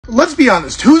Let's be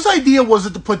honest, whose idea was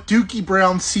it to put dookie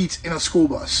brown seats in a school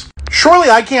bus?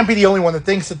 Surely I can't be the only one that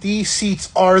thinks that these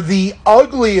seats are the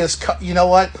ugliest you know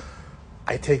what?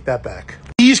 I take that back.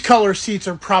 These color seats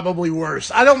are probably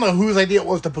worse. I don't know whose idea it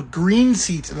was to put green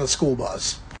seats in a school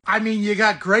bus. I mean, you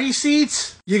got gray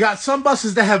seats. You got some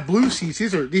buses that have blue seats.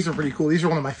 These are pretty cool. These are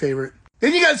one of my favorite.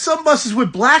 Then you got some buses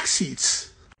with black seats.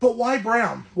 But why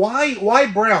brown? Why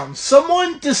brown?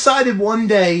 Someone decided one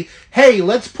day, hey,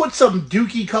 let's put some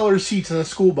dookie color seats in a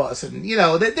school bus. And, you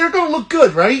know, they're going to look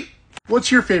good, right?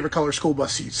 What's your favorite color school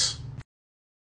bus seats?